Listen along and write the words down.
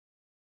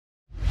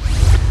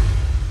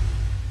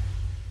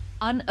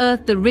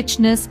Unearth the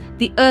richness,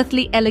 the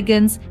earthly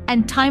elegance,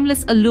 and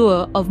timeless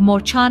allure of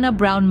Morchana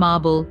Brown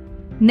Marble.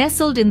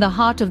 Nestled in the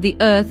heart of the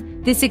earth,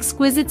 this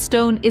exquisite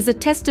stone is a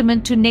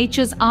testament to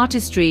nature's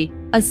artistry,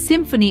 a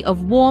symphony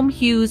of warm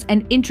hues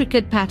and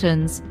intricate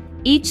patterns.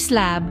 Each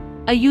slab,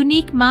 a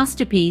unique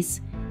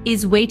masterpiece,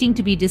 is waiting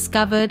to be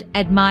discovered,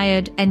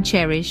 admired, and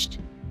cherished.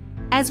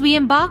 As we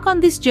embark on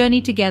this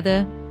journey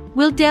together,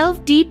 we'll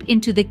delve deep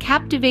into the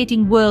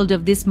captivating world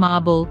of this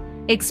marble,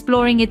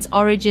 exploring its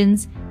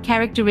origins,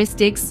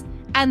 characteristics,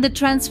 and the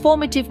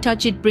transformative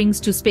touch it brings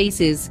to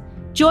spaces.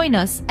 Join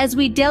us as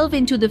we delve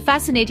into the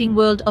fascinating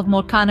world of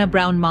Morchana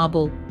Brown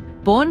Marble.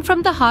 Born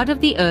from the heart of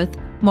the earth,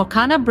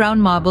 Morchana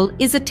Brown Marble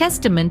is a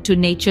testament to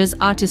nature's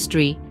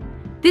artistry.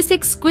 This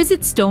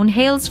exquisite stone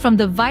hails from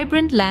the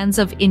vibrant lands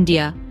of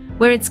India,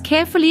 where it's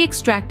carefully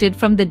extracted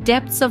from the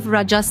depths of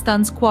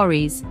Rajasthan's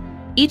quarries.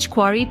 Each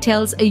quarry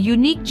tells a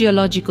unique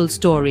geological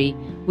story,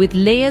 with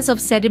layers of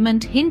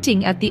sediment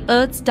hinting at the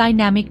Earth's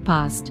dynamic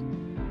past.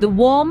 The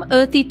warm,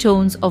 earthy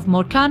tones of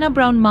Morchana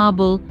Brown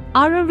Marble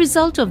are a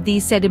result of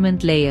these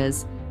sediment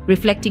layers,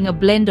 reflecting a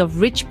blend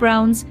of rich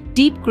browns,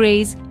 deep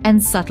grays,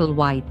 and subtle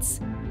whites.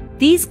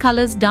 These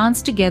colors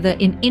dance together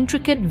in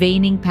intricate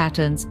veining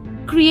patterns,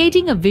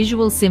 creating a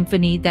visual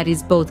symphony that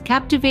is both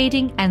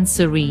captivating and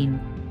serene.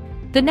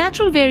 The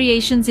natural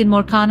variations in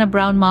Morchana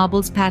Brown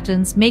Marble's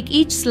patterns make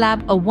each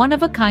slab a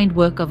one-of-a-kind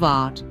work of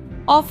art,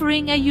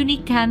 offering a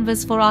unique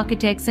canvas for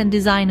architects and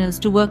designers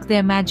to work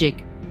their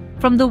magic.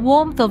 From the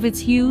warmth of its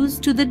hues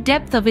to the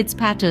depth of its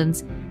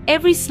patterns,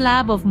 every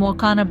slab of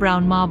Morchana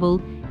Brown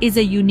Marble is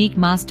a unique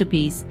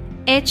masterpiece,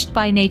 etched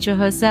by nature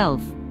herself.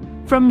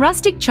 From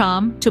rustic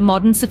charm to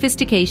modern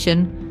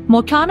sophistication,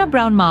 Morchana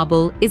Brown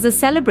Marble is a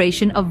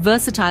celebration of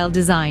versatile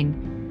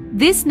design.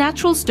 This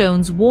natural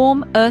stone's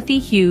warm, earthy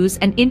hues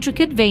and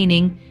intricate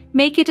veining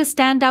make it a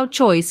standout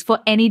choice for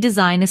any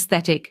design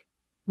aesthetic.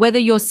 Whether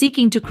you're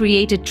seeking to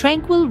create a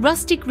tranquil,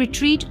 rustic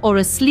retreat or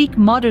a sleek,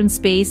 modern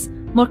space,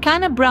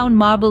 Morchana Brown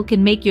Marble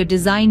can make your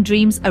design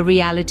dreams a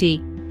reality.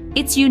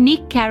 Its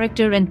unique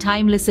character and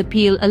timeless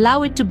appeal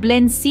allow it to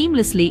blend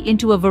seamlessly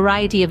into a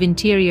variety of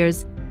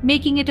interiors,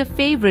 making it a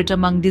favorite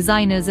among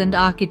designers and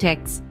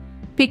architects.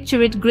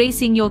 Picture it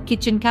gracing your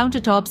kitchen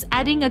countertops,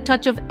 adding a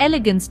touch of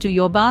elegance to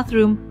your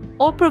bathroom,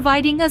 or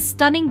providing a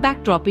stunning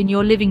backdrop in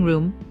your living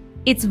room.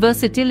 Its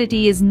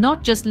versatility is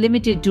not just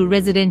limited to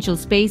residential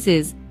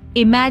spaces.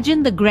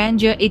 Imagine the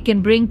grandeur it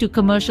can bring to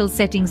commercial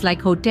settings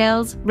like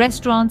hotels,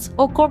 restaurants,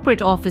 or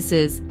corporate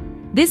offices.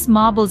 This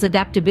marble's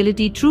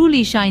adaptability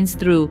truly shines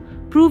through,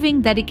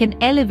 proving that it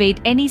can elevate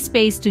any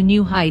space to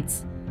new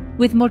heights.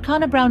 With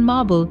Morchana Brown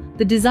Marble,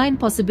 the design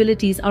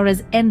possibilities are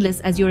as endless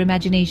as your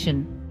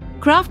imagination.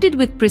 Crafted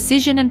with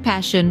precision and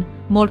passion,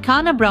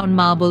 Morchana Brown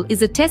Marble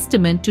is a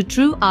testament to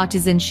true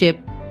artisanship.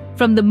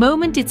 From the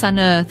moment it's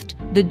unearthed,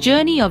 the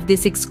journey of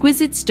this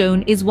exquisite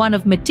stone is one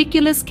of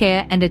meticulous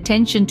care and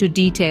attention to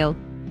detail.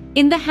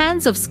 In the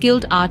hands of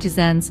skilled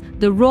artisans,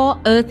 the raw,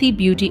 earthy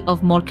beauty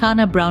of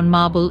Morchana Brown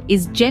Marble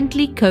is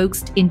gently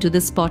coaxed into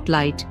the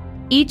spotlight.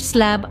 Each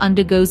slab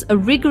undergoes a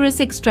rigorous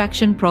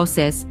extraction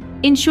process,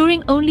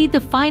 ensuring only the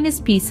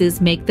finest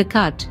pieces make the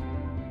cut.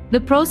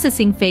 The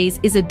processing phase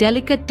is a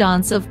delicate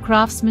dance of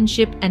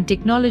craftsmanship and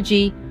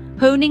technology,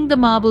 honing the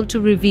marble to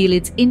reveal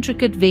its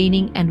intricate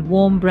veining and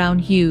warm brown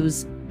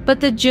hues. But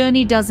the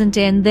journey doesn't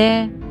end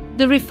there.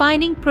 The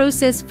refining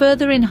process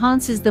further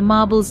enhances the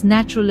marble's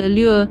natural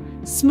allure,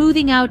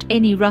 smoothing out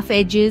any rough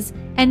edges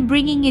and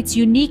bringing its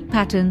unique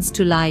patterns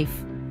to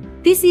life.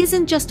 This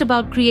isn't just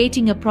about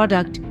creating a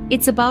product,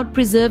 it's about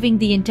preserving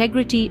the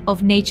integrity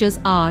of nature's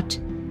art.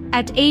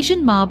 At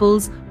Asian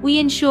Marbles, we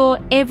ensure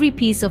every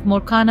piece of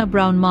Morchana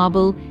Brown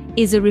Marble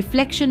is a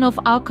reflection of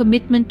our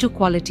commitment to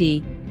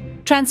quality.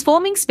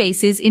 Transforming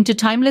spaces into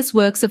timeless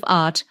works of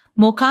art,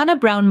 Morchana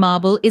Brown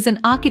Marble is an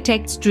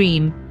architect's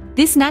dream.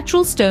 This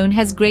natural stone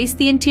has graced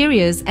the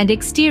interiors and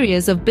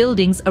exteriors of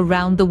buildings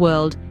around the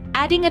world,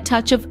 adding a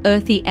touch of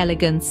earthy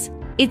elegance.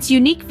 Its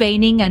unique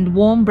veining and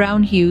warm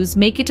brown hues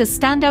make it a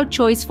standout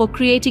choice for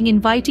creating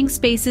inviting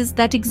spaces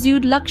that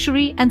exude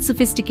luxury and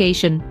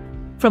sophistication.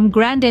 From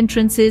grand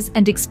entrances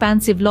and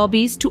expansive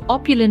lobbies to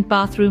opulent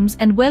bathrooms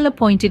and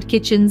well-appointed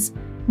kitchens,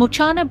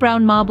 Morchana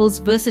Brown Marble's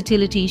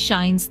versatility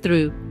shines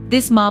through.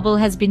 This marble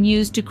has been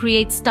used to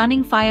create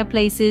stunning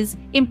fireplaces,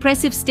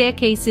 impressive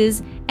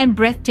staircases, and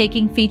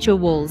breathtaking feature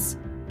walls.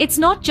 It's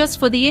not just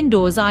for the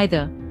indoors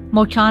either.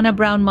 Morchana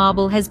Brown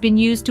Marble has been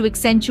used to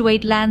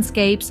accentuate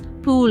landscapes,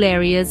 pool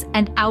areas,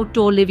 and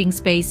outdoor living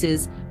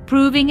spaces,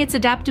 proving its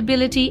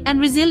adaptability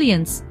and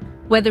resilience.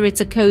 Whether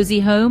it's a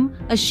cozy home,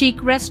 a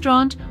chic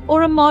restaurant,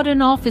 or a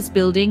modern office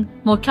building,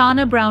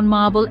 Morchana Brown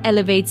Marble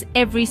elevates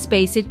every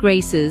space it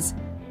graces.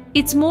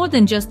 It's more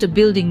than just a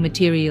building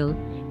material.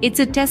 It's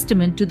a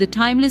testament to the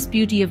timeless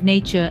beauty of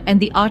nature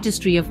and the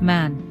artistry of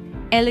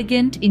man.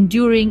 Elegant,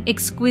 enduring,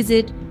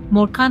 exquisite,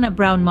 Morchana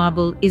Brown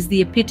Marble is the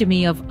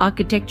epitome of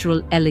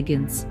architectural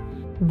elegance.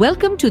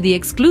 Welcome to the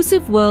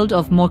exclusive world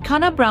of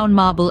Morchana Brown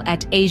Marble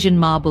at Asian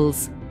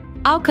Marbles.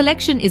 Our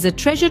collection is a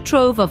treasure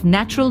trove of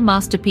natural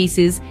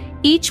masterpieces,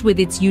 each with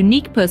its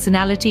unique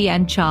personality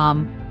and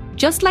charm.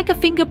 Just like a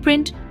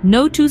fingerprint,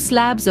 no two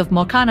slabs of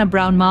Morchana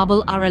Brown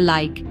Marble are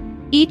alike,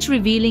 each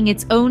revealing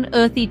its own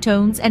earthy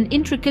tones and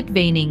intricate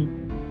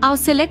veining. Our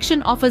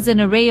selection offers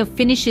an array of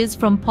finishes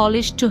from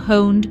polished to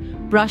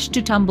honed, brushed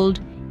to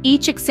tumbled,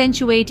 each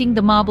accentuating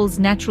the marble's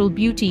natural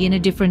beauty in a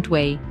different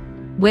way.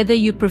 Whether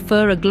you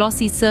prefer a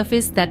glossy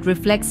surface that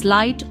reflects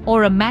light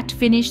or a matte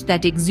finish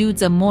that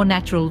exudes a more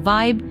natural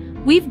vibe,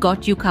 we've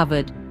got you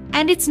covered.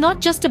 And it's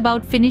not just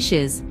about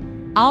finishes.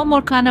 Our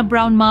Morchana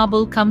Brown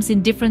Marble comes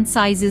in different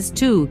sizes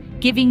too,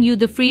 giving you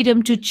the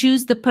freedom to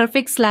choose the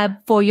perfect slab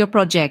for your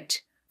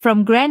project.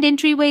 From grand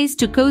entryways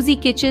to cozy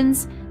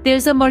kitchens,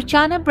 there's a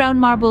Morchana Brown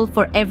Marble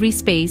for every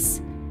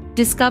space.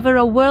 Discover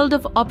a world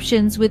of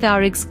options with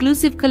our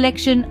exclusive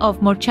collection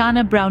of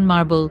Morchana Brown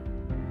Marble.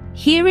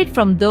 Hear it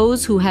from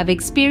those who have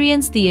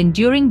experienced the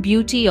enduring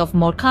beauty of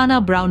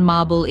Morchana Brown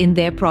Marble in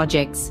their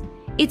projects.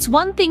 It's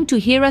one thing to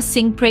hear us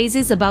sing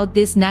praises about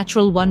this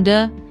natural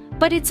wonder,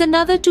 but it's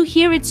another to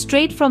hear it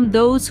straight from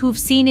those who've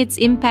seen its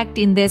impact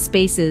in their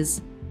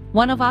spaces.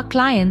 One of our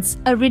clients,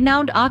 a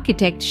renowned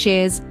architect,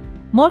 shares,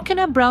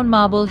 "Morchana Brown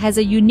Marble has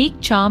a unique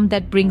charm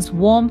that brings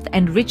warmth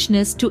and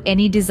richness to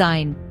any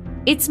design.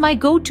 It's my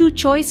go-to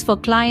choice for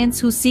clients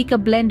who seek a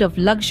blend of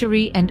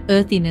luxury and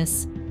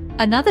earthiness."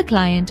 Another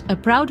client, a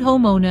proud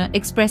homeowner,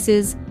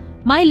 expresses,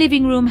 "My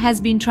living room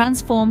has been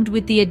transformed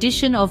with the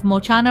addition of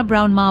Morchana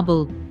Brown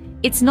Marble.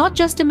 It's not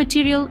just a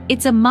material,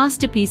 it's a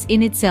masterpiece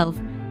in itself,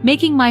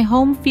 making my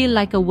home feel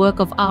like a work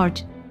of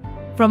art."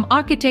 From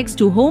architects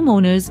to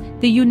homeowners,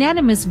 the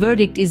unanimous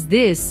verdict is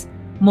this: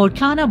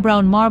 Morchana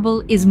Brown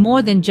Marble is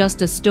more than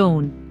just a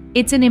stone.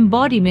 It's an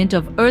embodiment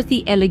of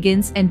earthy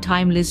elegance and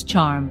timeless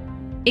charm.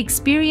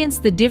 Experience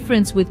the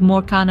difference with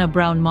Morchana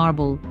Brown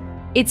Marble.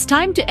 It's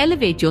time to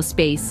elevate your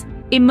space.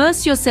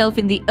 Immerse yourself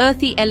in the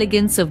earthy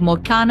elegance of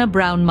Morchana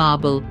Brown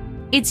Marble.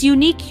 Its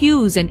unique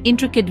hues and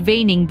intricate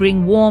veining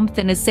bring warmth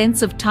and a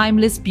sense of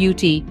timeless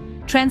beauty,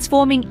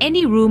 transforming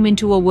any room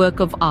into a work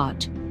of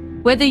art.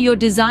 Whether you're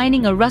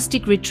designing a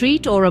rustic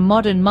retreat or a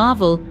modern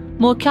marvel,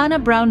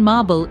 Morchana Brown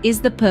Marble is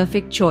the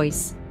perfect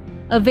choice.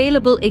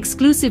 Available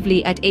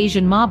exclusively at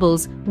Asian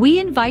Marbles, we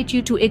invite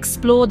you to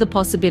explore the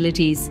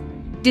possibilities.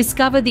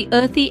 Discover the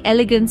earthy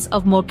elegance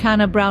of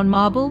Morchana Brown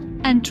Marble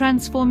and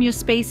transform your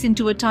space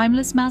into a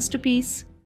timeless masterpiece.